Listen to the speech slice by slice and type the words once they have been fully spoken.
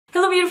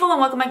beautiful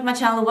and welcome back to my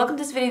channel. Welcome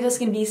to this video that's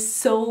going to be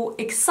so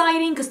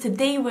exciting because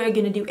today we're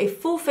going to do a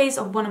full face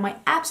of one of my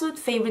absolute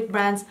favorite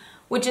brands,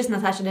 which is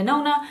Natasha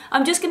Denona.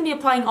 I'm just going to be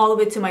applying all of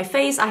it to my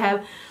face. I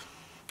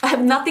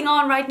have nothing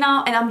on right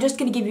now and I'm just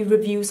going to give you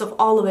reviews of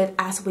all of it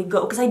as we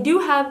go because I do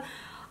have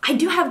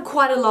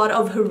quite a lot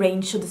of her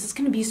range, so this is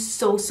going to be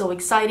so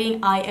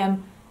exciting. I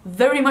am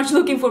very much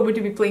looking forward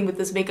to be playing with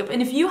this makeup.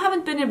 And if you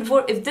haven't been here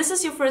before, if this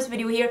is your first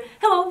video here,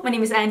 hello, my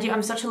name is Angie.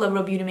 I'm such a lover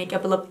of beauty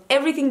makeup. I love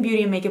everything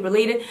beauty and makeup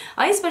related.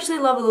 I especially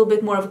love a little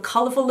bit more of a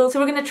colorful look,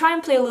 so we're gonna try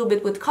and play a little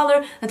bit with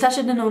color.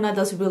 Natasha Denona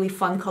does really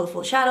fun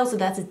colorful shadows, so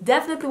that's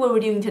definitely what we're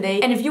doing today.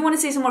 And if you want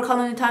to see some more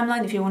color on your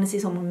timeline, if you want to see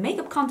some more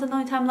makeup content on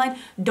your timeline,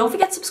 don't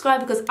forget to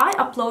subscribe because I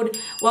upload,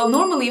 well,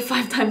 normally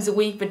 5 times a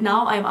week, but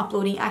now I'm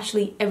uploading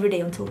actually every day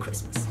until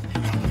Christmas.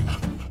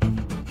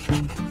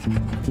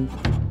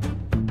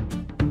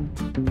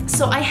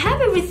 So I have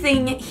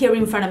everything here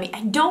in front of me.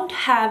 I don't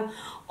have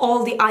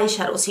all the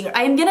eyeshadows here.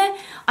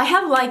 I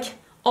have like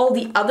all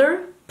the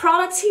other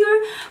products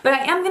here, but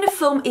I am gonna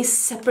film a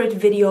separate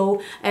video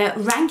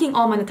ranking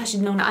all my Natasha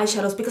Denona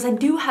eyeshadows because I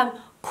do have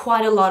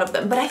quite a lot of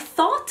them. But I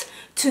thought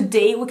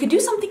today we could do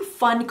something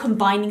fun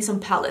combining some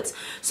palettes.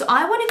 So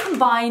I want to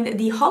combine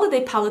the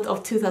holiday palette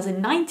of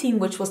 2019,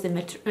 which was the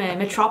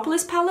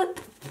Metropolis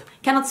palette,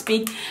 cannot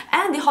speak,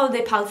 and the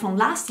holiday palette from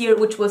last year,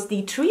 which was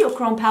the Trio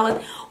Chrome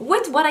palette,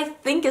 with what I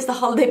think is the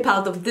holiday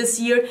palette of this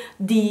year,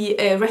 the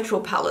retro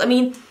palette. I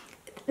mean,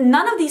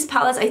 none of these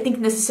palettes I think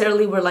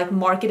necessarily were like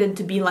marketed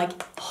to be like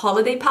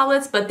holiday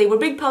palettes, but they were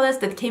big palettes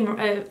that came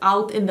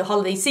out in the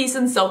holiday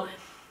season, so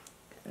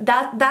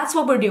that's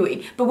what we're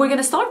doing. But we're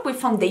gonna start with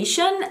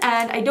foundation,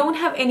 and I don't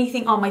have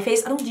anything on my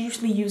face. I don't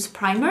usually use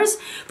primers,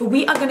 but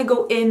we are gonna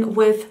go in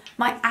with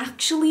my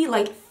actually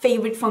like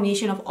favorite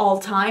foundation of all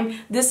time.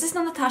 This is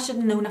the Natasha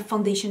Denona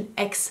Foundation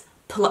X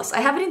Plus. I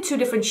have it in 2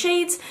 different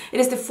shades.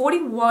 It is the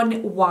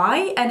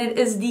 41Y and it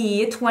is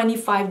the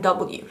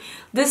 25W.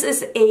 This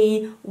is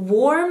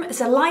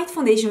it's a light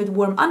foundation with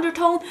warm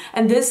undertone,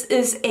 and this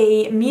is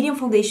a medium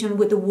foundation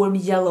with a warm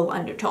yellow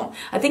undertone.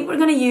 I think we're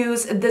gonna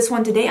use this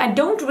one today. I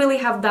don't really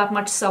have that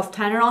much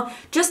self-tanner on,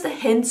 just a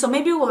hint, so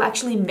maybe we'll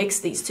actually mix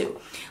these two.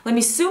 Let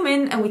me zoom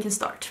in and we can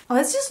start.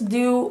 Let's just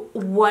do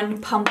 1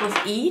 pump of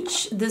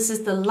each. This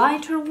is the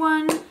lighter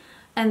one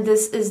and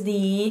this is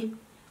the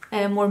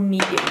more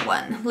medium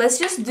one. Let's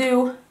just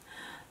do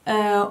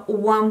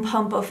 1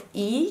 pump of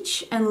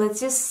each and let's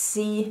just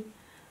see.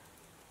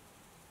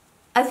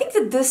 I think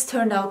that this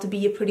turned out to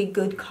be a pretty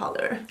good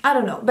color. I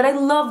don't know, but I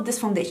love this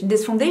foundation.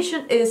 This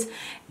foundation is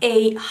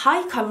a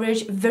high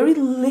coverage, very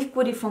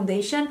liquidy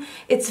foundation.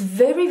 It's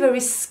very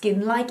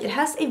skin-like. It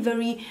has a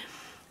very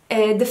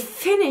the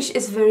finish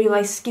is very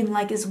like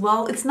skin-like as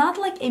well. It's not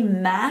like a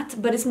matte,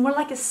 but it's more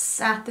like a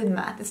satin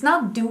matte. It's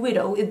not dewy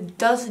though. It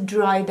does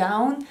dry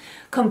down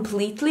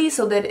completely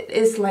so that it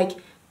is like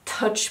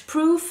touch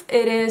proof.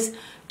 It is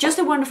just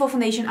a wonderful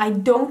foundation. I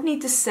don't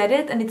need to set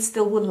it and it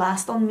still will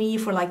last on me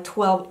for like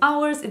 12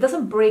 hours. It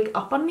doesn't break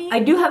up on me. I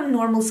do have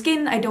normal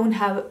skin. I don't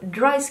have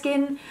dry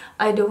skin.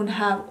 I don't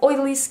have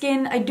oily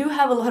skin. I do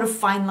have a lot of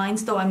fine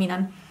lines though. I mean,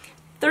 I'm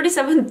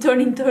 37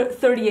 turning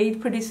 38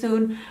 pretty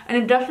soon, and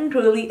it doesn't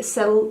really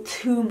settle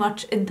too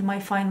much into my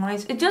fine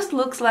lines. It just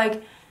looks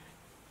like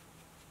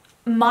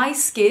my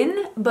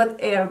skin but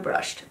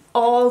airbrushed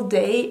all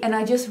day, and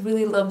I just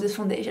really love this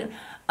foundation.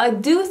 I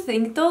do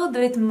think though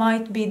that it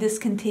might be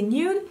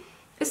discontinued.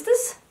 I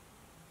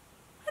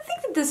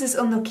think that this is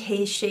an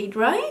okay shade,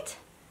 right?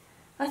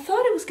 I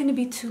thought it was going to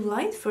be too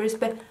light first,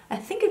 but I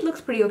think it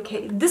looks pretty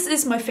okay. This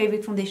is my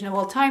favorite foundation of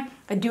all time.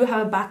 I do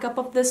have a backup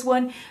of this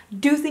one.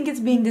 Do think it's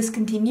being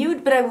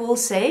discontinued, but I will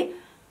say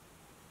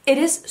it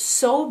is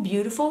so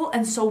beautiful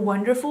and so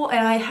wonderful,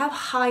 and I have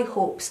high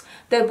hopes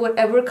that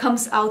whatever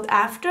comes out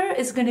after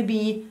is going to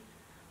be,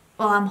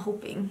 well, I'm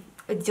hoping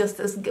just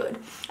as good.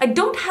 I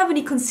don't have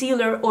any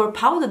concealer or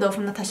powder though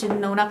from Natasha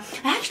Denona.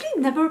 I actually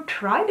never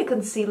tried a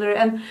concealer,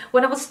 and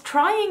when I was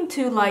trying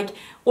to like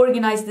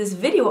organize this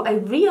video, I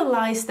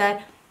realized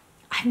that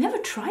I've never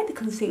tried the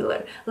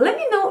concealer. Let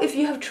me know if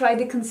you have tried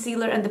the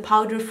concealer and the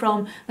powder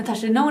from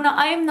Natasha Denona.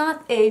 I am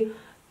not a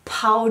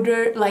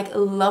powder like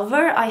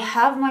lover. I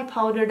have my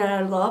powder that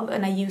I love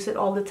and I use it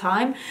all the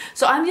time,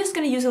 so I'm just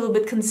gonna use a little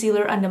bit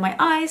concealer under my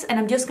eyes, and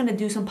I'm just gonna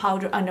do some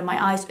powder under my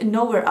eyes and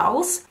nowhere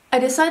else. I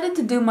decided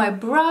to do my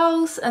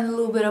brows and a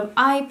little bit of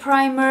eye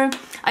primer.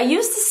 I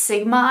used the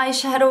Sigma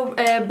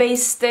eyeshadow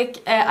base stick.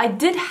 I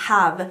did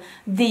have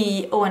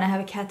the, oh, and I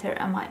have a cat hair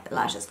and my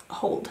lashes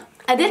hold.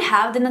 I did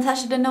have the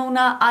Natasha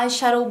Denona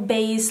eyeshadow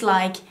base,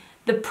 like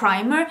the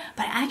primer,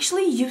 but I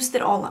actually used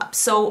it all up,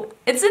 so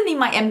it's in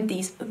my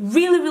empties.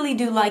 Really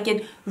do like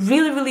it,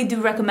 really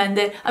do recommend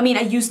it. I mean,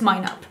 I used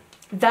mine up.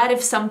 That,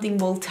 if something,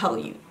 will tell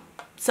you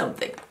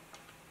something.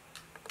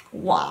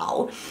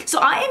 Wow. So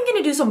I am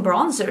gonna do some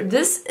bronzer.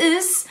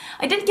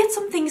 I did get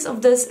some things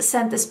of this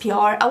scent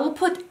SPR. I will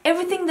put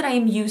everything that I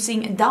am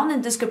using down in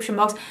the description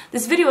box.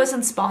 This video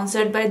isn't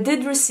sponsored, but I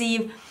did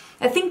receive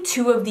I think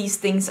 2 of these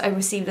things I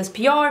received as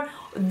PR,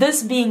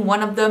 this being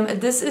one of them.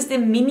 This is the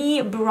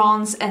Mini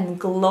Bronze and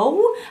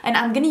Glow, and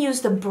I'm gonna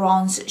use the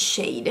bronze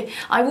shade.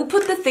 I will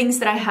put the things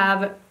that I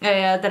have,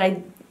 that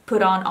I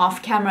put on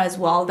off camera as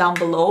well down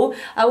below.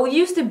 I will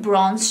use the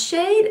bronze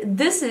shade.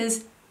 This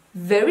is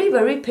very,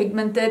 very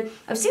pigmented.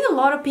 I've seen a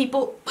lot of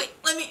people, wait,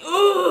 let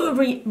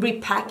me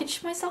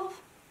repackage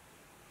myself.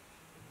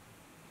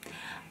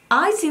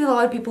 I've seen a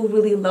lot of people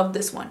really love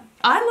this one.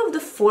 I love the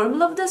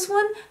formula of this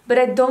one, but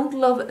I don't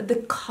love the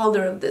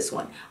color of this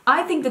one.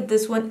 I think that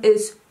this one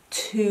is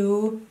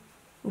too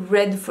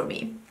red for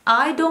me.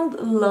 I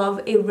don't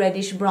love a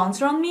reddish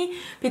bronzer on me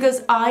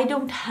because I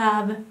don't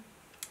have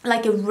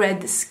like a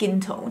red skin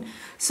tone.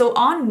 So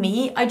on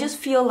me, I just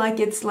feel like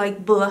it's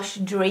like blush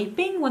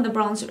draping when the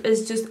bronzer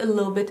is just a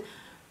little bit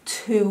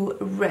too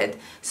red.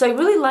 So I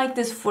really like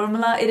this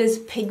formula. It is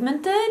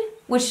pigmented,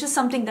 which is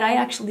something that I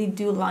actually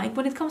do like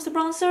when it comes to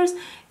bronzers.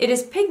 It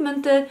is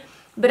pigmented,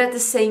 but at the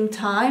same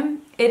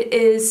time, it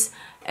is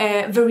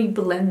very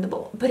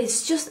blendable, but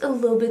it's just a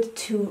little bit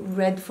too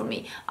red for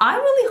me. I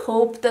really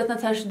hope that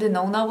Natasha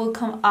Denona will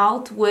come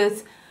out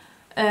with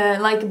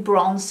like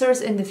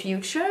bronzers in the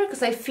future,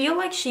 because I feel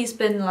like she's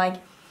been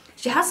like,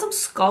 she has some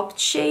sculpt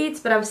shades,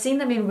 but I've seen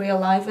them in real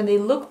life and they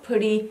look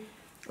pretty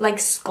like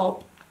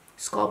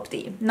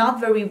sculpty, not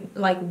very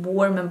like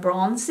warm and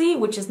bronzy,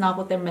 which is not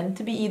what they're meant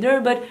to be either,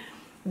 but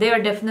they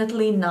are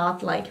definitely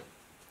not like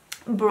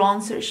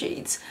bronzer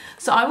shades.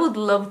 So I would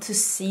love to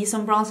see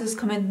some bronzers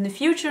come in the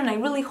future, and I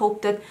really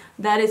hope that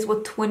that is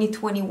what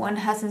 2021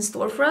 has in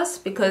store for us,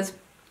 because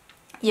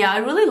yeah, I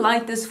really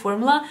like this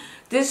formula.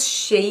 This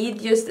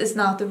shade just is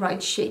not the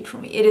right shade for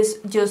me. It is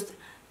just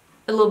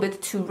a little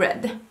bit too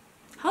red.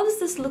 How does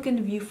this look in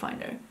the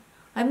viewfinder?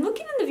 I'm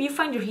looking in the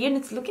viewfinder here and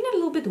it's looking a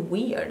little bit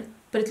weird,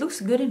 but it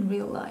looks good in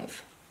real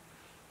life.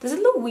 Does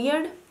it look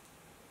weird?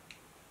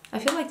 I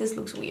feel like this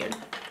looks weird.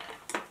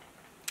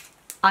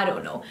 I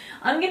don't know.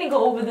 I'm gonna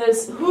go over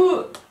this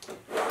with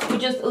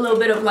just a little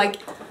bit of like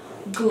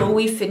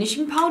glowy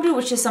finishing powder,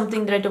 which is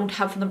something that I don't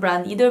have from the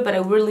brand either, but I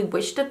really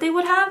wish that they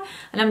would have.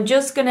 And I'm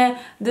just gonna,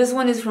 this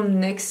one is from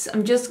NYX,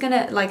 I'm just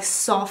gonna like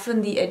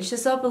soften the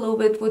edges up a little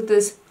bit with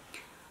this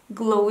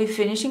glowy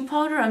finishing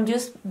powder. I'm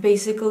just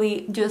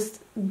basically just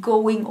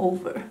going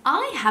over.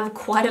 I have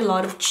quite a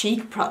lot of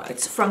cheek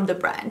products from the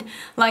brand.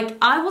 Like,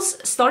 I was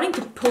starting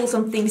to pull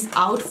some things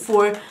out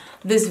for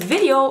this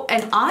video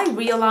and I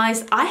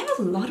realized I have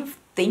a lot of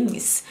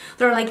things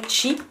that are like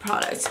cheek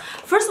products.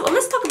 First of all,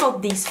 let's talk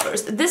about these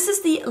first. This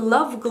is the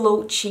Love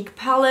Glow Cheek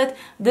Palette.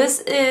 This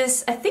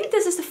is, I think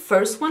this is the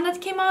first one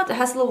that came out. It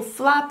has a little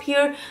flap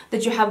here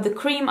that you have the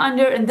cream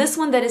under, and this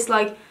one that is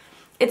like,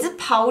 it's a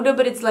powder,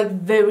 but it's like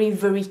very,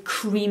 very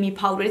creamy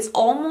powder. It's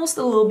almost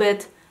a little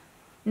bit,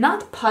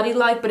 not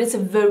putty-like, but it's a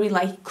very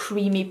like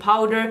creamy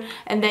powder.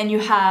 And then you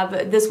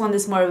have this one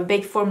that's more of a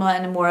baked formula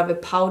and more of a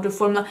powder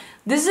formula.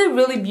 This is a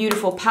really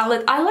beautiful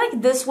palette. I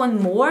like this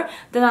one more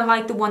than I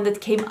like the one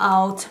that came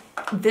out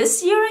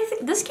this year. I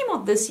think this came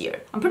out this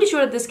year. I'm pretty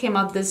sure that this came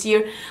out this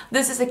year.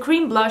 This is a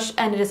cream blush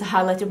and it is a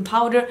highlighter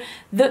powder.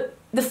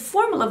 The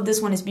formula of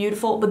this one is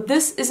beautiful, but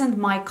this isn't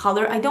my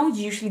color. I don't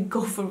usually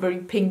go for very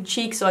pink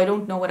cheeks, so I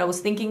don't know what I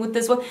was thinking with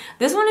this one.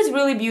 This one is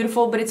really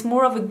beautiful, but it's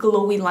more of a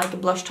glowy, like a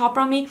blush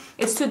topper on me.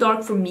 It's too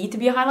dark for me to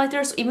be a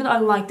highlighter, so even though I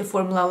like the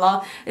formula a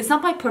lot, it's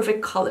not my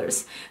perfect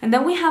colors. And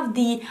then we have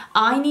the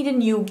I Need a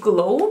New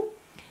Glow.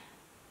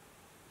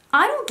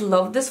 I don't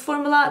love this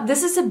formula.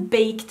 This is a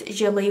baked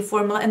gelée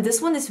formula, and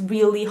this one is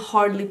really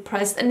hardly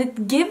pressed, and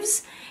it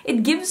gives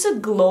a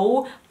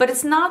glow, but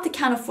it's not the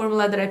kind of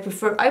formula that I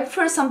prefer. I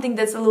prefer something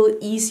that's a little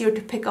easier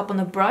to pick up on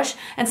a brush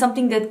and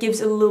something that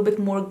gives a little bit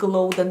more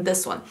glow than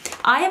this one.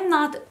 I have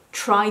not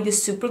tried the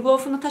Super Glow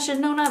from Natasha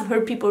Denona. I've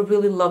heard people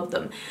really love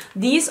them.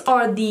 These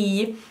are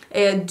the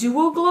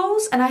duo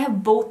glows, and I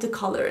have both the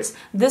colors.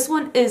 This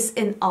one is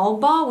in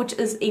Alba, which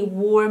is a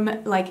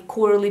warm like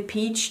corally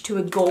peach to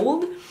a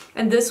gold,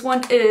 and this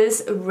one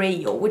is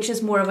Rayo, which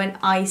is more of an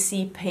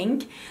icy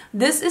pink.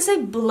 This is a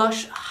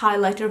blush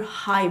highlighter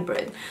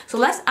hybrid. So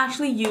let's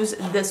actually use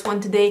this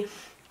one today.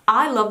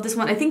 I love this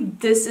one. I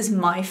think this is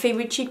my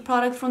favorite cheek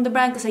product from the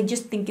brand because I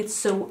just think it's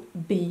so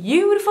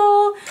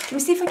beautiful. Let me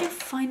see if I can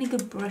find a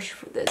good brush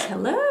for this.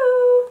 Hello!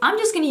 I'm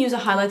just going to use a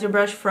highlighter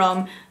brush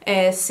from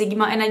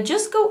Sigma, and I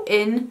just go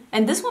in,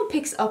 and this one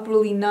picks up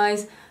really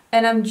nice,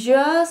 and I'm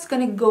just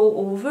going to go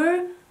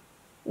over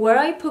where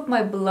I put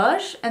my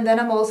blush, and then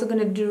I'm also going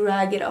to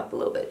drag it up a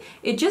little bit.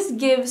 It just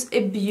gives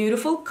a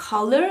beautiful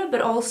color,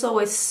 but also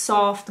a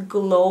soft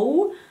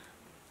glow.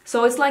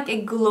 So it's like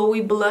a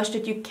glowy blush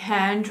that you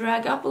can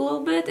drag up a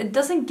little bit. It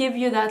doesn't give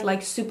you that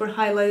like super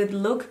highlighted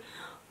look,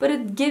 but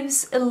it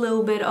gives a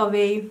little bit of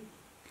a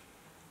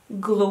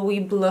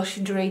glowy blush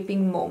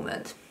draping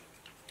moment.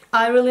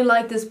 I really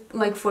like this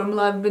like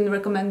formula. I've been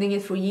recommending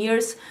it for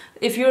years.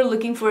 If you're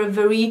looking for a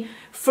very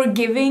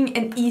forgiving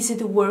and easy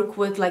to work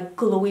with like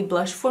glowy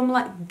blush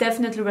formula,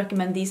 definitely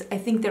recommend these. I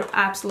think they're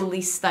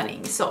absolutely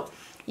stunning. So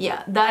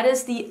Yeah, that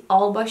is the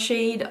Alba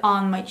shade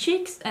on my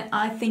cheeks, and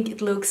I think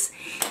it looks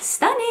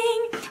stunning.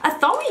 I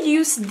thought we'd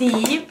use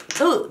the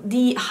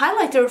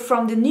highlighter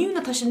from the new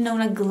Natasha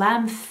Denona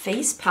Glam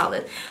Face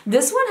Palette.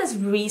 This one has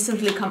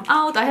recently come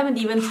out. I haven't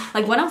even,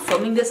 like when I'm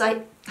filming this,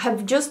 I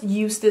have just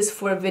used this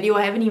for a video.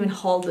 I haven't even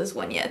hauled this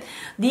one yet.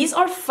 These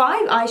are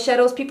 5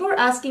 eyeshadows. People are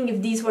asking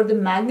if these were the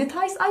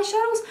magnetized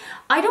eyeshadows.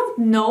 I don't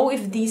know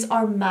if these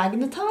are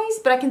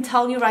magnetized, but I can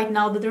tell you right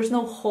now that there's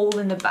no hole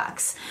in the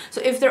backs. So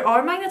if they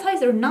are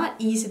magnetized, they're not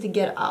easy to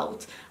get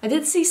out. I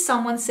did see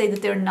someone say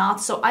that they're not,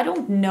 so I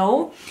don't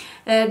know.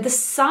 The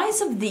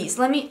size of these,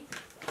 let me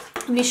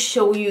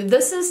show you.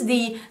 This is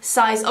the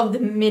size of the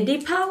midi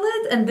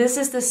palette, and this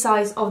is the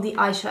size of the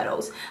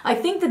eyeshadows. I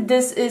think that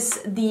this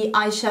is the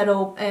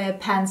eyeshadow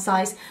pan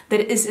size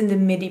that is in the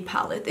midi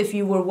palette, if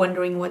you were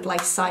wondering what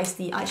like size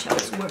the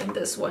eyeshadows were in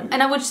this one.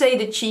 And I would say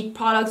the cheek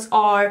products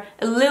are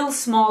a little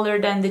smaller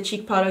than the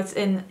cheek products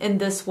in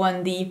this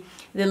one, the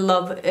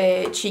Love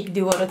Cheek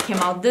Duo that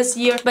came out this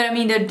year. But I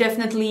mean, they're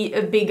definitely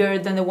bigger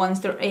than the ones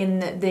that are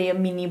in the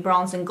mini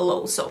bronze and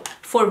glow, so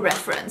for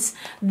reference.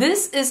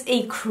 This is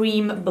a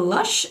cream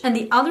blush, and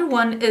the other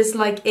one is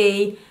like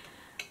it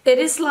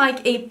is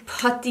like a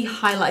putty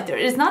highlighter.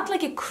 It's not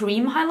like a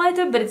cream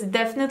highlighter, but it's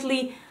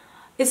definitely,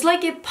 it's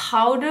like a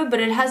powder,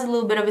 but it has a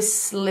little bit of a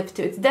slip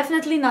to it. It's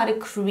definitely not a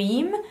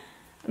cream.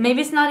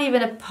 Maybe it's not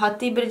even a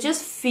putty, but it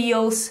just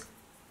feels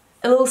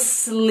a little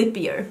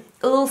slippier,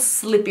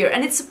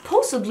 and it's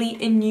supposedly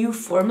a new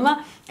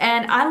formula,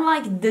 and I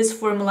like this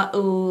formula a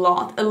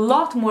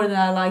lot more than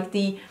I like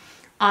the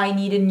I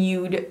Need a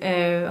Nude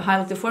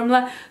highlighter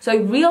formula. So I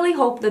really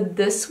hope that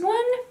this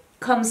one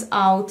comes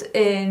out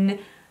in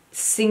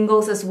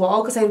singles as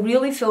well, because I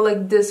really feel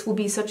like this will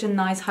be such a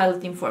nice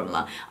highlighting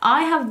formula.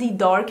 I have the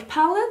dark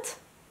palette,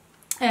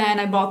 and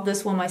I bought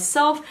this one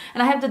myself,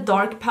 and I have the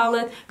dark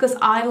palette because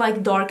I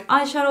like dark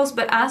eyeshadows,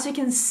 but as you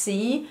can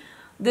see,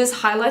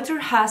 this highlighter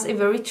has a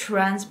very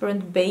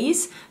transparent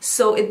base,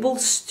 so it will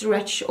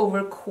stretch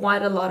over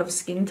quite a lot of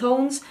skin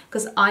tones,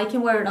 because I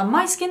can wear it on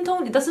my skin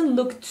tone. It doesn't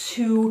look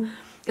too,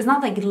 it's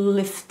not like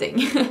lifting,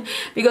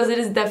 because it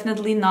is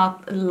definitely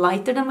not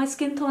lighter than my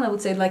skin tone. I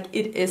would say like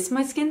it is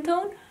my skin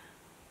tone,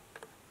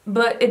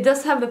 but it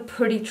does have a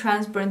pretty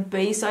transparent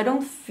base, so I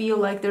don't feel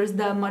like there's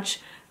that much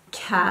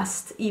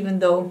cast, even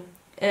though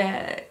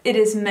it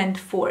is meant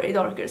for a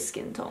darker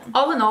skin tone.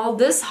 All in all,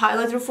 this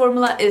highlighter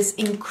formula is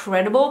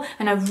incredible,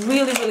 and I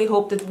really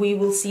hope that we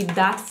will see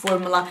that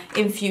formula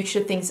in future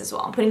things as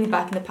well. I'm putting it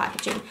back in the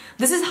packaging.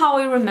 This is how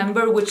I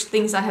remember which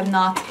things I have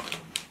not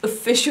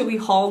officially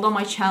hauled on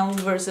my channel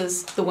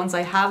versus the ones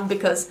I have,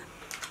 because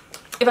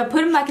if I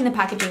put them back in the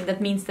packaging,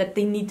 that means that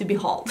they need to be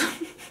hauled.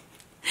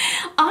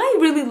 I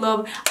really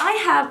love, I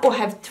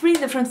have 3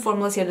 different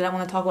formulas here that I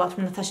want to talk about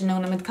from Natasha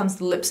Denona when it comes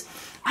to lips.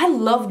 I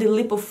love the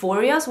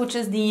Lipophorias, which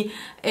is the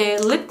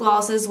lip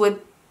glosses with,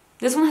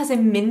 this one has a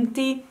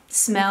minty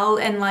smell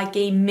and like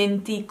a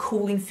minty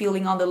cooling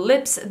feeling on the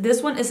lips.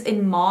 This one is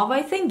in mauve,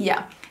 I think.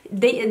 Yeah,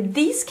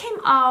 these came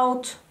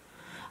out,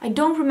 I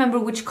don't remember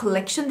which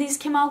collection these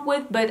came out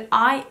with, but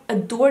I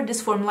adore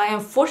this formula. I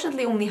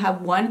unfortunately only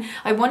have one.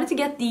 I wanted to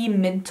get the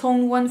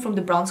mid-tone one from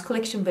the Bronze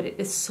collection, but it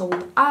is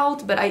sold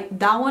out. But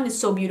that one is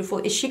so beautiful.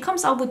 If she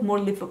comes out with more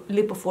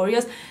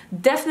Lipophorias,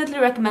 definitely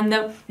recommend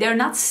them. They're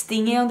not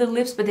stinging on the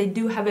lips, but they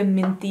do have a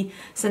minty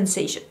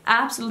sensation.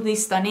 Absolutely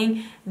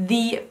stunning.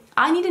 The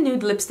I Need a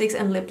Nude lipsticks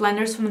and lip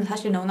liners from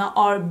Natasha Denona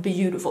are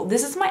beautiful.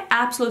 This is my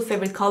absolute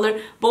favorite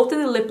color. Both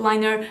in the lip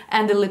liner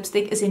and the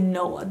lipstick is in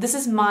Noah. This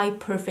is my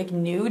perfect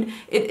nude.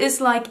 It is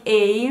like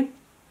a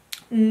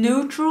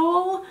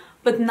neutral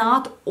but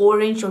not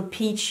orange or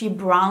peachy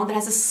brown that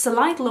has a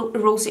slight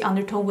rosy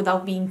undertone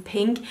without being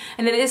pink,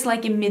 and it is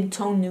like a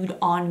mid-tone nude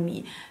on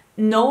me.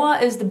 Noah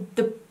is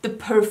the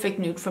perfect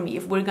nude for me,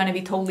 if we're gonna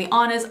be totally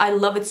honest. I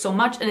love it so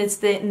much, and it's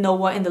the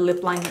Noah in the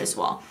lip liner as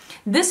well.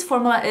 This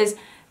formula is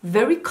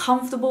very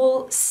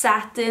comfortable,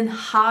 satin,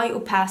 high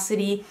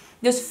opacity,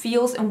 just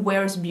feels and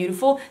wears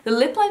beautiful. The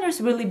lip liner is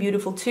really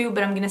beautiful too,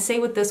 but I'm gonna say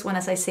with this one,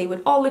 as I say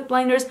with all lip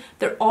liners,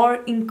 there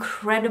are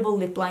incredible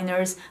lip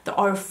liners that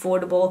are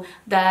affordable,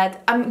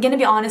 that I'm gonna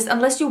be honest,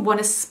 unless you want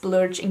to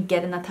splurge and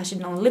get a Natasha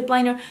Denona lip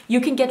liner, you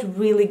can get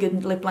really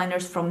good lip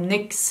liners from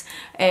NYX,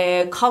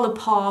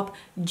 Colourpop,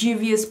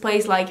 Juvia's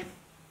Place. Like,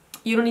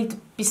 you don't need to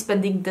be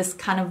spending this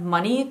kind of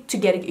money to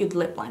get a good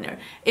lip liner.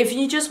 If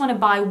you just want to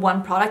buy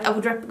one product, I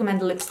would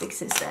recommend the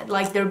lipsticks instead.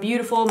 Like, they're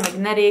beautiful,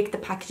 magnetic, the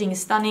packaging is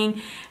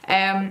stunning.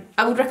 I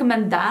would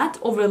recommend that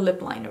over a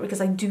lip liner, because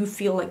I do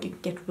feel like you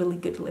can get really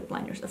good lip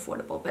liners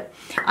affordable. But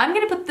I'm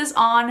gonna put this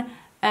on.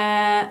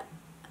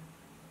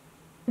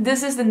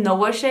 This is the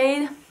Noah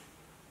shade.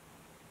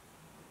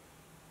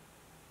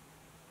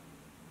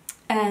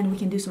 And we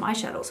can do some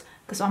eyeshadows,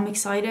 because I'm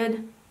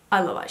excited.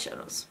 I love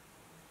eyeshadows.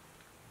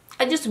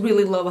 I just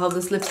really love how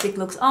this lipstick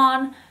looks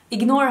on.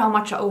 Ignore how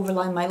much I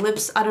overline my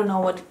lips. I don't know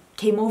what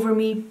came over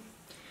me.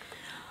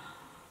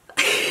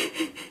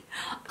 I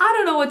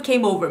don't know what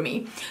came over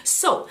me.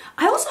 So,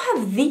 I also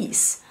have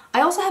these.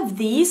 I also have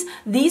these.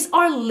 These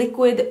are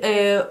liquid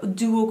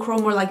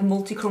duochrome or like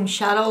multi-chrome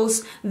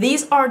shadows.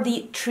 These are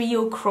the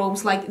trio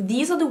chromes. Like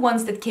these are the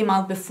ones that came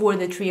out before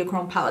the trio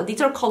chrome palette. These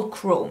are called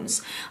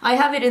chromes. I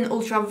have it in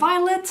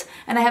ultraviolet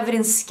and I have it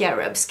in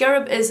scarab.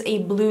 Scarab is a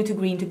blue to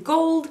green to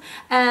gold,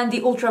 and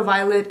the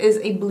ultraviolet is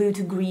a blue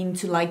to green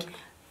to like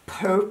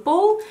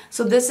purple.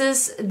 So this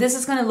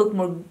is gonna look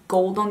more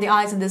gold on the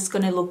eyes, and this is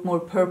gonna look more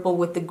purple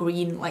with the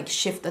green like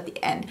shift at the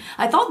end.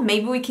 I thought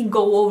maybe we can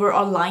go over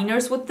our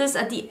liners with this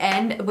at the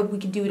end, but we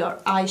could do our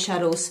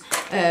eyeshadows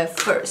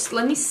first.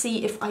 Let me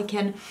see if I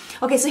can.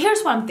 Okay, so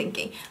here's what I'm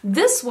thinking.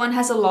 This one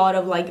has a lot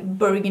of like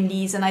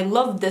burgundies, and I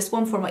love this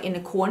one for my inner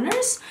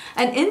corners.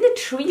 And in the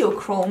trio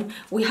chrome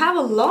we have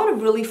a lot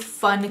of really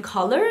fun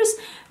colors.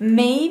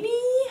 Maybe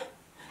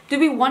do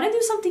we want to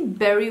do something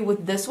berry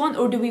with this one,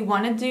 or do we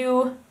want to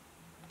do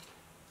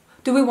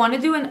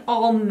an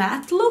all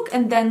matte look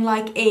and then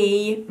like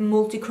a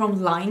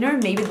multi-chrome liner?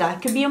 Maybe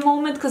that could be a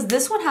moment, because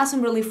this one has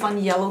some really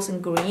fun yellows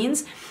and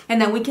greens,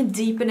 and then we can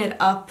deepen it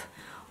up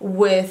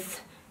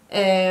with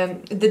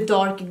the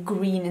dark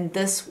green in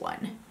this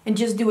one, and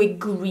just do a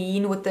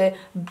green with the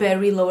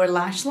berry lower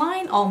lash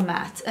line, all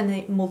matte, and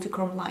a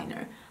multi-chrome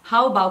liner.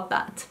 How about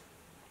that?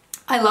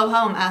 I love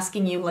how I'm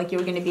asking you like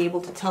you're gonna be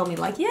able to tell me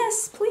like,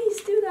 yes,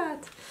 please do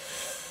that.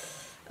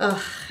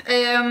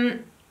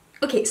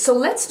 Okay, so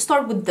let's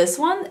start with this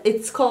one.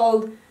 It's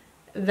called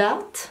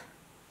That.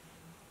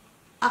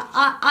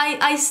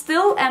 I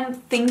still am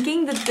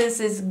thinking that this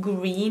is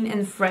green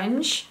in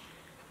French,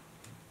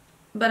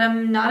 but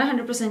I'm not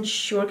 100%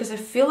 sure, because I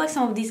feel like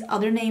some of these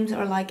other names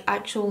are like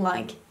actual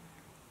like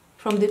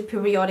from the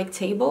periodic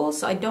table,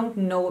 so I don't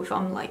know if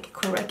I'm like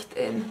correct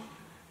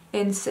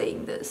in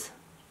saying this.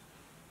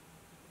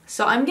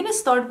 So I'm gonna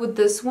start with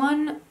this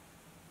one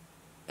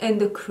in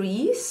the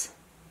crease,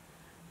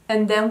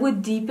 and then we'll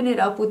deepen it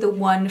up with the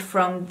one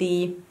from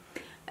the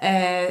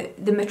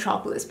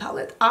Metropolis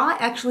palette. I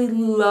actually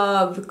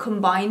love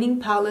combining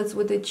palettes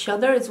with each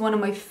other. It's one of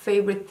my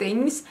favorite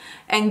things.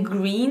 And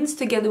greens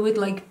together with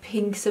like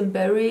pinks and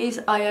berries.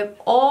 I have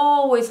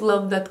always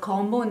loved that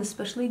combo, and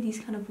especially these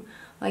kind of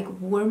like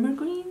warmer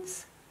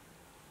greens.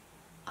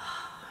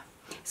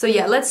 So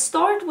yeah, let's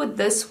start with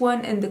this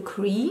one in the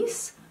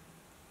crease,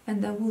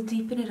 and then we'll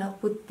deepen it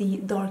up with the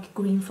dark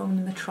green from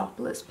the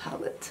Metropolis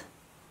palette.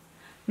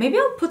 Maybe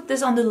I'll put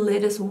this on the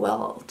lid as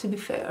well, to be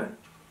fair.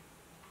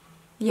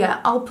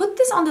 Yeah, I'll put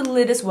this on the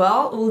lid as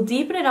well. We'll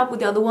deepen it up with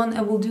the other one,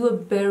 and we'll do a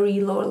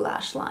berry lower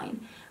lash line.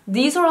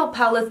 These are all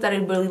palettes that I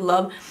really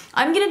love.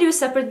 I'm gonna do a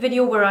separate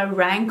video where I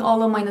rank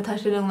all of my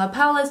Natasha Denona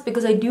palettes,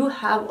 because I do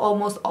have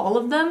almost all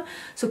of them.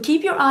 So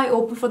keep your eye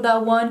open for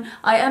that one.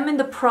 I am in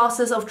the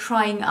process of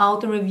trying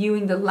out and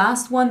reviewing the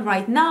last one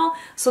right now.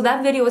 So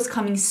that video is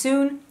coming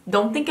soon.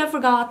 Don't think I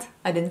forgot.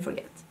 I didn't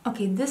forget.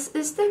 Okay, this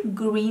is the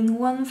green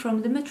one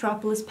from the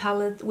Metropolis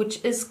palette,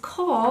 which is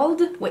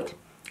called... Wait,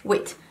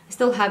 I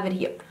still have it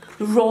here.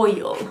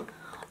 Royal.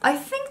 I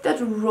think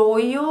that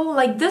Royal,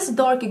 like this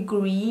dark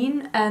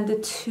green and the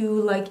two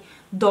like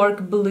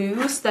dark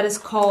blues, that is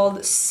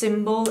called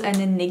Symbol and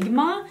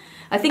Enigma.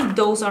 I think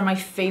those are my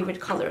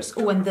favorite colors.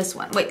 Oh, and this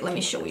one. Wait, let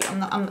me show you.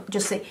 I'm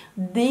just saying.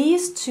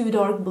 These two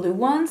dark blue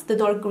ones, the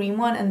dark green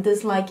one, and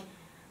this like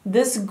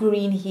this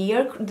green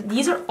here,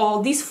 these are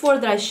all, these four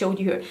that I showed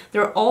you here,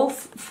 they're all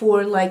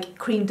for like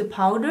cream to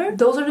powder.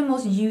 Those are the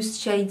most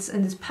used shades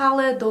in this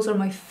palette. Those are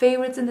my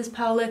favorites in this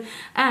palette,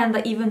 and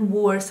I even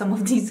wore some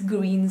of these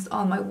greens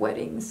on my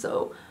wedding.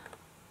 So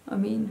I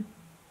mean,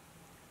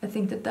 I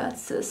think that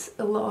says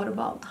a lot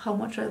about how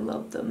much I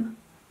love them.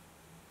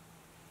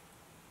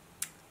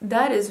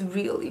 That is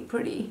really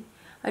pretty.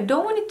 I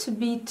don't want it to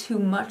be too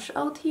much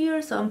out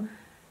here, so I'm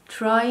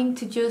trying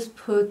to just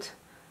put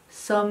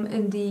some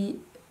in the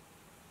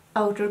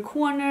outer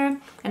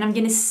corner, and I'm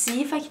gonna see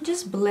if I can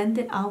just blend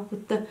it out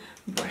with the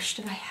brush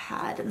that I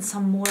had, and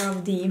some more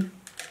of the,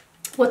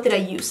 what did I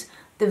use?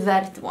 The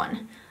Vert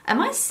one.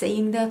 Am I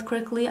saying that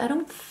correctly? I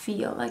don't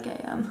feel like I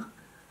am.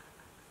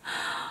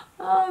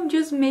 I'm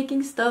just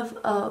making stuff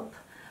up,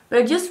 but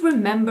I just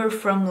remember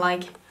from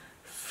like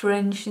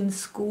French in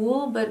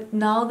school, but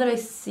now that I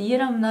see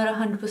it, I'm not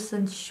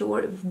 100%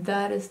 sure if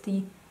that is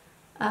the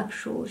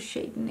actual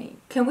shade name.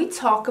 Can we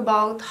talk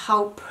about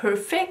how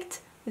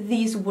perfect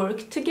these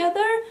work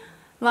together?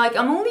 Like,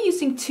 I'm only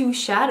using two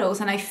shadows,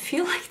 and I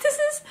feel like this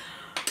is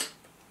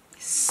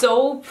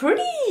so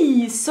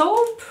pretty,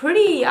 so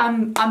pretty.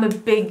 I'm a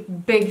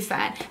big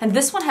fan, and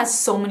this one has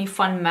so many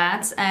fun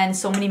mattes, and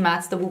so many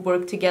mattes that will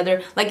work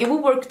together. Like, it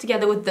will work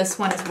together with this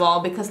one as well,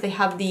 because they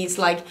have these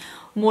like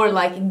more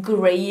like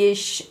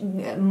grayish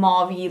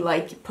mauvey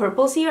like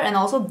purples here, and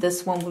also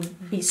this one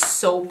would be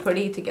so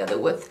pretty together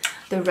with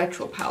the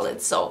retro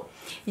palette. So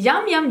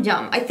yum yum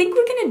yum. I think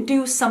we're gonna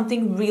do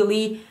something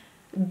really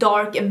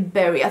dark and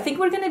berry. I think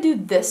we're gonna do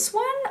this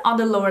one on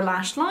the lower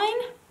lash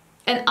line,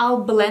 and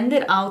I'll blend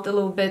it out a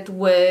little bit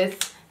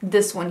with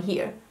this one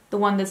here, the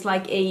one that's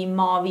like a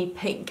mauvey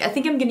pink. I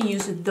think I'm gonna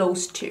use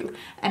those two,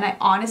 and I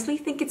honestly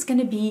think it's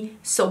gonna be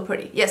so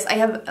pretty. Yes, I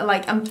have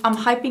like I'm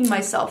hyping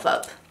myself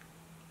up.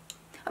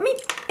 I mean,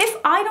 if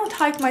I don't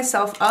hype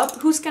myself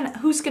up, who's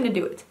gonna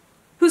do it?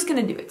 Who's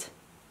gonna do it?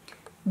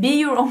 Be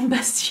your own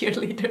best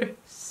cheerleader.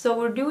 So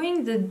we're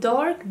doing the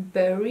dark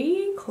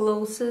berry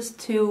closest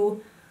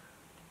to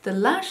the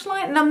lash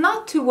line, and I'm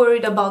not too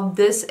worried about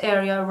this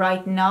area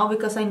right now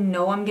because I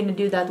know I'm gonna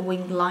do that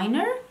winged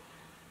liner.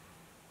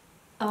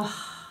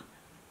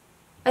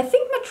 I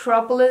think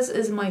Metropolis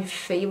is my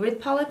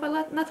favorite palette by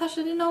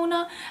Natasha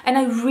Denona, and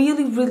I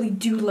really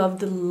do love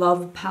the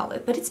Love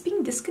palette, but it's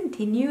being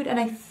discontinued, and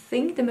I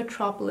think the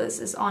Metropolis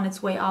is on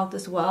its way out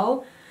as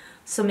well.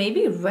 So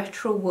maybe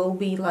Retro will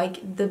be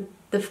like the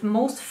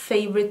most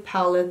favorite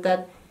palette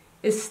that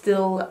is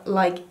still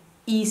like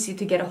easy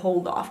to get a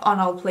hold of on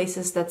all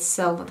places that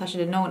sell Natasha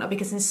Denona,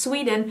 because in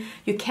Sweden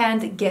you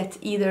can't get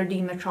either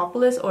the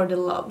Metropolis or the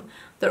Love.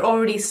 They're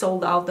already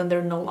sold out and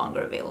they're no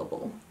longer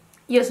available.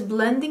 Just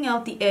blending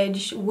out the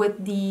edge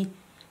with the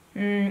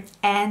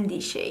Andy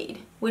shade,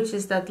 which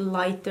is that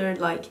lighter,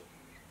 like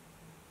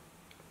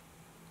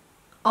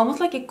almost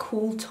like a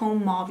cool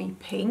tone mauve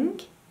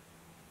pink,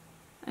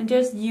 and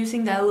just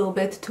using that a little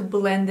bit to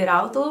blend it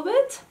out a little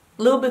bit.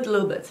 Little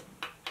bit.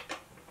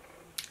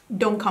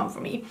 Don't come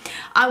for me.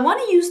 I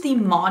want to use the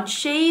Mod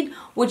shade,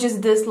 which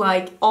is this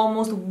like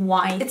almost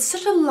white. It's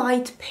such a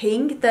light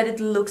pink that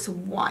it looks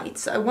white.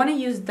 So I want to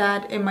use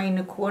that in my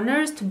inner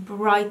corners to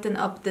brighten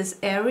up this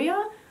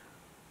area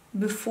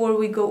before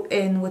we go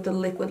in with the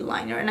liquid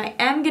liner. And I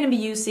am going to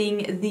be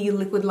using the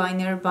liquid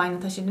liner by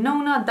Natasha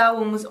Denona. That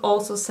one was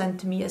also sent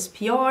to me as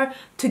PR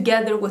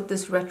together with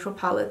this Retro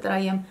palette that I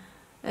am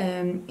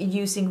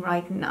using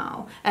right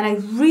now, and I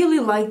really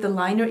like the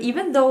liner.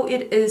 Even though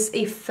it is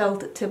a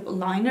felt tip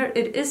liner,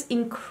 it is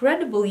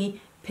incredibly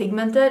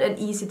pigmented and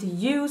easy to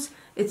use.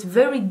 It's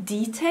very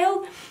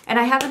detailed, and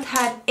I haven't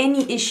had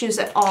any issues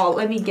at all.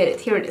 Let me get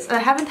it, here it is. I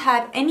haven't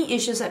had any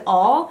issues at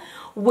all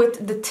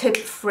with the tip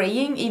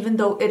fraying, even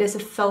though it is a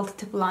felt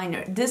tip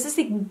liner. This is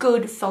a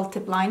good felt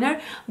tip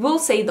liner. Will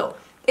say though,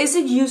 is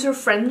it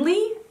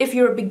user-friendly if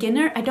you're a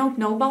beginner? I don't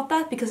know about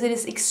that because it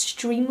is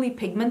extremely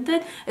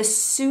pigmented. As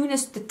soon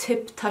as the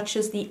tip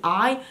touches the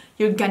eye,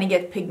 you're gonna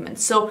get pigment.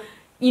 So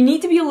you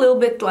need to be a little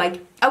bit like,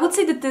 I would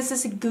say that this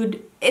is a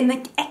good and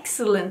an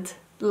excellent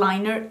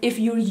liner if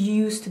you're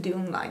used to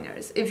doing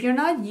liners. If you're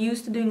not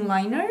used to doing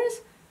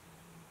liners,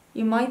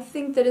 you might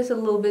think that it's a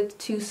little bit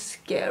too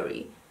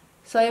scary.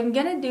 So I'm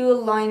gonna do a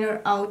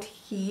liner out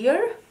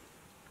here.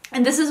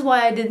 And this is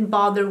why I didn't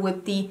bother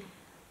with the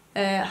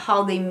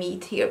how they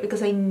meet here,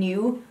 because I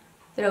knew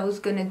that I was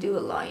gonna do a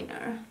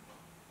liner.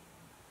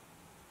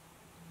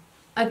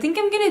 I think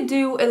I'm gonna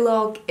do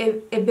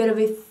a bit of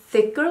a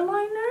thicker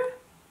liner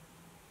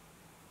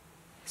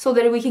so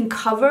that we can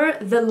cover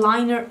the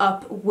liner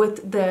up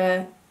with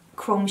the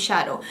chrome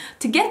shadow.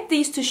 To get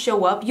these to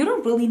show up, you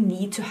don't really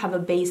need to have a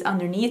base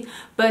underneath,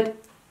 but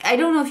I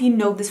don't know if you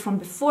know this from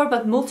before,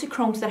 but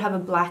multi-chromes that have a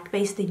black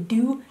base, they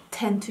do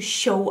tend to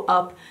show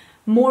up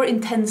more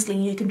intensely,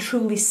 and you can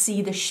truly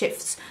see the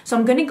shifts. So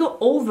I'm gonna go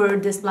over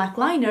this black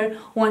liner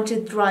once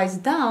it dries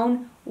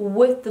down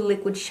with the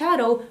liquid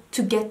shadow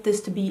to get this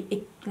to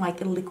be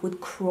like a liquid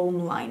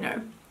chrome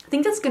liner. I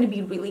think that's gonna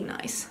be really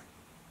nice.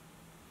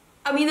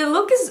 I mean, the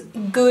look is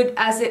good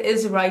as it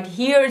is right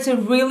here. It's a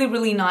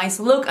really nice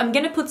look. I'm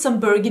gonna put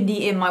some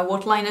burgundy in my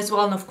waterline as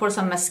well, and of course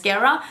some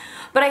mascara.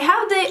 But I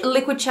have the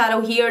liquid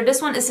shadow here.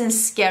 This one is in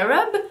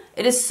Scarab.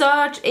 It is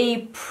such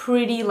a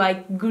pretty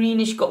like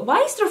greenish gold. Why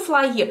is there a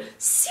fly here?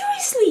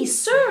 Seriously,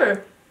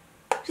 sir!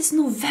 It is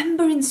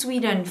November in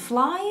Sweden.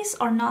 Flies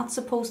are not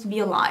supposed to be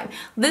alive.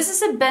 This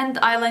is a bent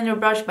eyeliner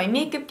brush by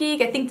Makeup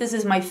Geek. I think this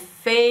is my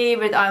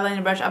favorite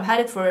eyeliner brush. I've had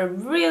it for a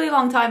really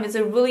long time. It's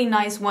a really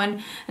nice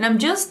one. And I'm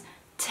just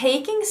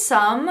taking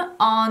some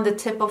on the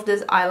tip of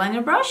this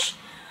eyeliner brush.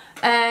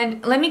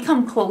 And let me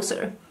come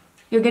closer.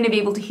 You're gonna be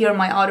able to hear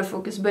my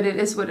autofocus, but it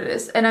is what it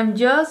is. And I'm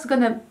just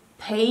gonna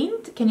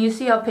paint. Can you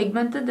see how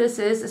pigmented this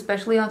is,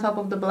 especially on top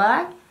of the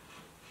black?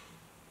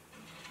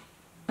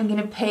 I'm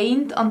gonna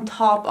paint on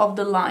top of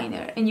the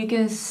liner, and you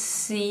can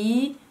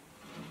see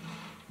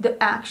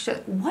the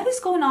action. What is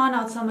going on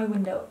outside my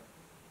window?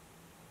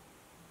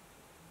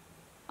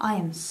 I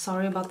am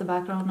sorry about the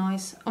background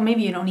noise. Or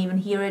maybe you don't even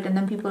hear it, and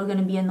then people are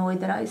gonna be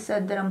annoyed that I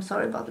said that I'm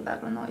sorry about the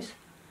background noise.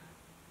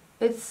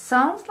 It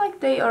sounds like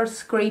they are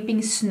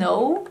scraping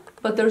snow,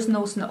 but there's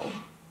no snow.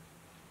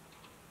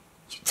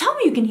 Tell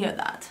me you can hear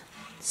that.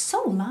 It's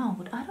so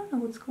loud. I don't know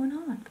what's going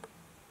on.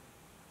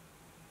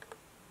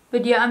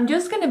 But yeah, I'm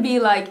just gonna be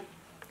like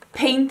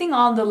painting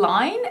on the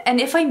line, and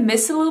if I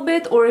miss a little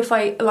bit or if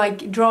I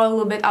like draw a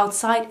little bit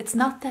outside, it's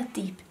not that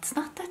deep. It's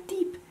not that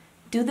deep.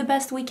 Do the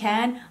best we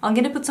can. I'm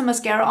gonna put some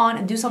mascara on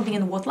and do something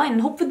in the waterline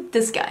and hope with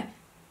this guy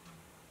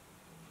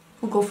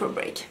we'll go for a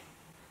break.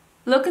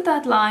 Look at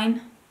that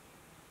line.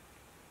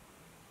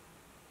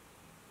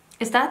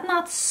 Is that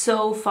not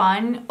so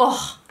fun?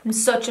 Oh, I'm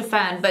such a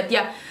fan. But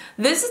yeah,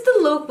 this is the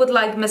look with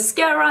like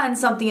mascara and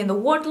something in the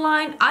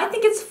waterline. I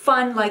think it's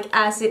fun like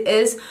as it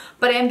is,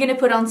 but I'm gonna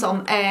put on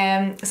some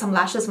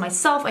lashes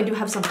myself. I do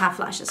have some half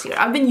lashes here.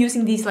 I've been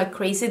using these like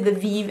crazy, the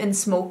Vive and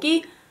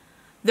Smoky.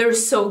 They're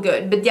so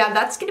good. But yeah,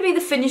 that's gonna be the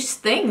finished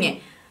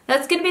thing.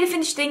 that's gonna be the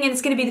finished thing, and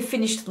it's gonna be the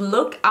finished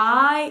look.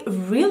 I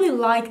really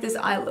like this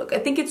eye look. I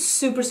think it's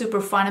super,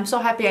 super fun. I'm so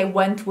happy I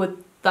went with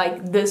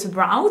like this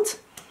route,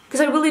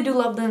 because I really do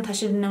love the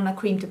Natasha Denona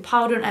cream to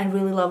powder, and I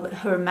really love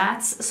her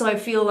mattes. So I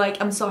feel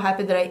like I'm so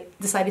happy that I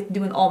decided to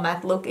do an all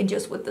matte look and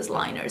just with this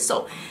liner.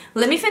 So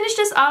let me finish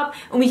this up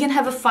and we can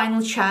have a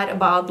final chat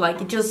about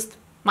like just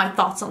my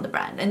thoughts on the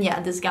brand. And yeah,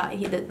 this guy,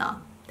 he did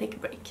not take a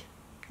break.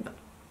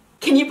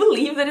 Can you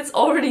believe that it's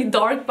already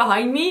dark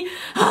behind me?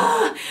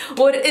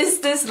 What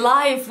is this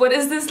life? What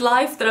is this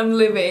life that I'm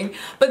living?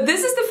 But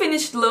this is the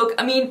finished look.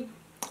 I mean,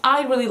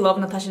 I really love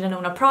Natasha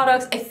Denona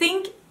products. I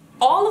think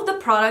all of the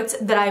products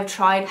that I've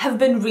tried have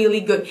been really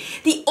good.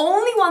 The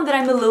only one that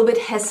I'm a little bit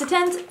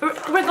hesitant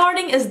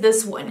regarding is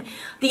this one,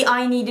 the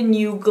I Need a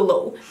New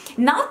Glow.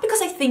 Not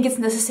because I think it's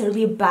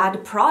necessarily a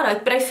bad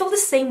product, but I feel the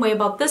same way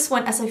about this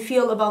one as I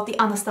feel about the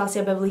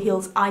Anastasia Beverly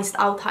Hills Iced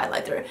Out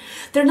Highlighter.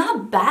 They're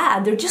not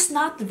bad, they're just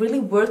not really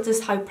worth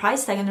this high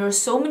price tag, and there are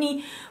so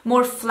many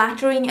more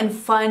flattering and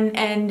fun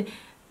and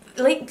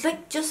like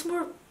just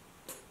more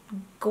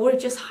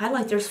gorgeous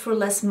highlighters for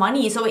less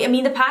money. So I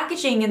mean, the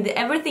packaging and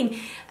everything,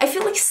 I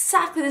feel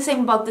exactly the same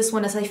about this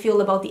one as I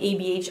feel about the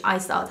ABH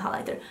Iced Out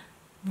Highlighter.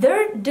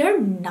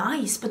 They're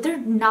nice, but they're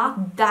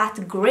not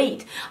that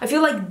great. I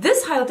feel like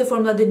this highlighter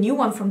formula, the new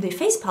one from the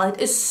face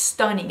palette, is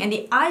stunning, and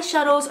the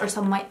eyeshadows are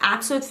some of my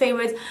absolute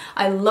favorites.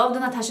 I love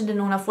the Natasha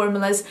Denona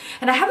formulas,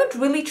 and I haven't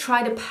really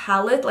tried a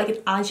palette, like an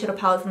eyeshadow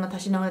palette from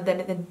Natasha Denona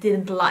that I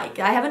didn't like.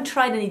 I haven't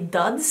tried any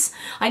duds.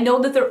 I know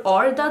that there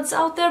are duds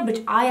out there,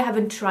 but I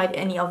haven't tried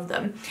any of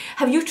them.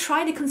 Have you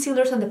tried the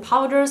concealers and the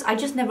powders? I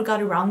just never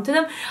got around to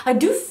them. I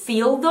do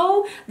feel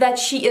though that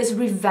she is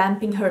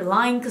revamping her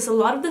line, because a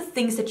lot of the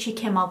things that she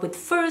came out with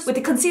first, with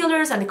the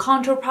concealers and the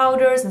contour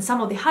powders and some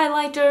of the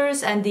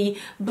highlighters and the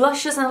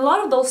blushes and a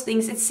lot of those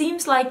things, it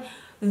seems like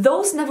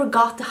those never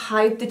got the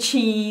hype that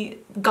she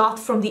got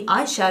from the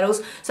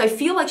eyeshadows. So I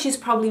feel like she's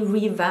probably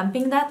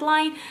revamping that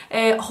line,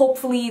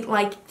 hopefully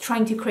like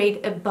trying to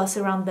create a buzz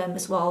around them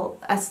as well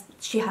as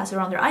she has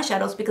around her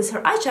eyeshadows, because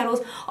her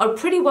eyeshadows are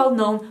pretty well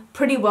known,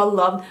 pretty well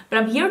loved, but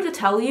I'm here to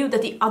tell you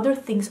that the other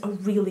things are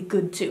really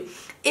good too.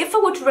 If I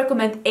were to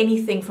recommend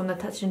anything from the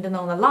Natasha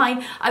Denona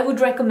line, I would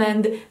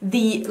recommend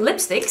the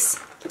lipsticks.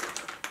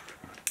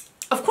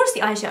 Of course the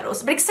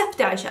eyeshadows, but except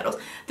the eyeshadows.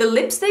 The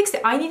lipsticks,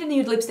 the I Need a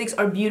Nude lipsticks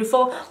are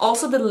beautiful.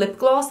 Also the lip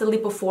gloss, the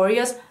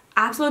Lipophorias,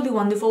 absolutely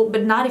wonderful,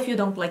 but not if you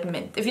don't like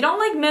mint. If you don't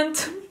like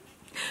mint,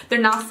 they're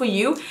not for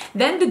you.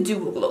 Then the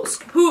Duo Glows.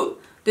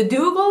 The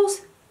Duo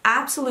Glows,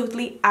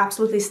 absolutely,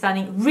 absolutely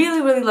stunning.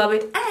 Really, really love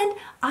it. And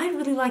I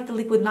really like the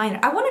liquid liner.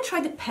 I want to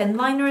try the pen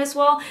liner as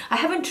well. I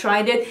haven't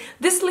tried it.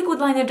 This liquid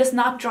liner does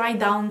not dry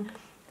down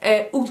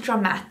ultra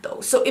matte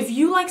though. So if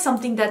you like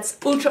something that's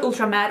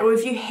ultra matte, or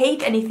if you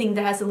hate anything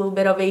that has a little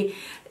bit of a,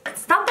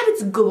 it's not that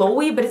it's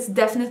glowy, but it's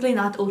definitely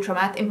not ultra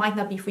matte, it might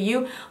not be for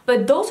you.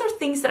 But those are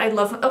things that I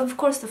love. Of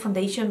course the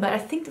foundation, but I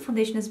think the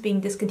foundation is being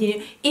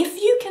discontinued. If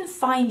you can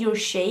find your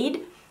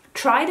shade,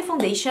 try the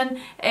foundation.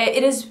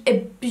 It is a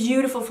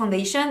beautiful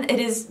foundation. It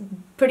is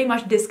pretty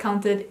much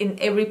discounted in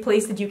every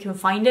place that you can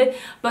find it,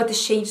 but the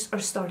shades are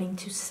starting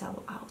to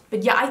sell out.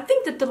 But yeah, I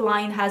think that the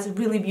line has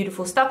really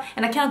beautiful stuff,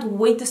 and I cannot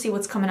wait to see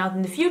what's coming out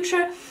in the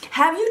future.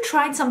 Have you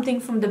tried something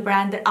from the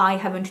brand that I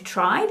haven't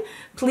tried?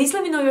 Please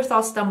let me know your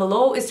thoughts down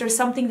below. Is there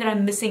something that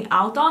I'm missing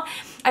out on?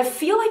 I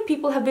feel like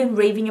people have been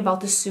raving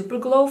about the Super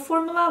Glow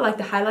formula, like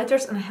the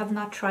highlighters, and I have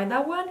not tried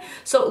that one.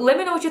 So let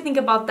me know what you think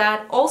about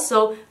that.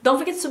 Also, don't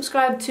forget to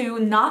subscribe to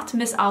not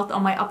miss out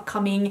on my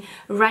upcoming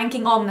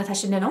ranking all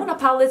Natasha Denona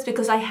palettes,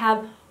 because I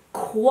have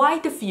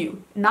quite a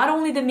few. Not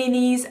only the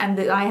minis, and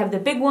I have the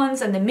big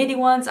ones and the midi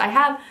ones. I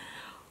have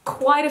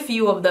quite a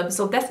few of them,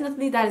 so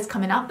definitely that is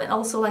coming up. And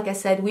also, like I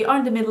said, we are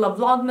in the middle of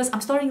Vlogmas. I'm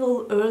starting a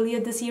little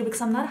earlier this year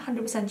because I'm not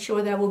 100%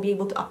 sure that I will be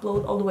able to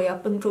upload all the way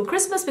up until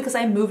Christmas, because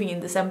I'm moving in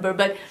December.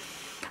 But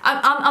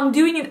I'm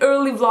doing an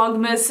early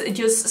Vlogmas,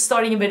 just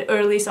starting a bit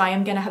early, so I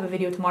am gonna have a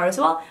video tomorrow as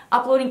well,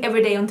 uploading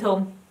every day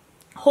until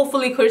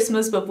hopefully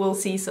Christmas, but we'll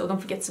see. So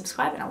don't forget to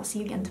subscribe, and I will see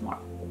you again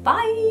tomorrow.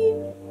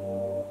 Bye!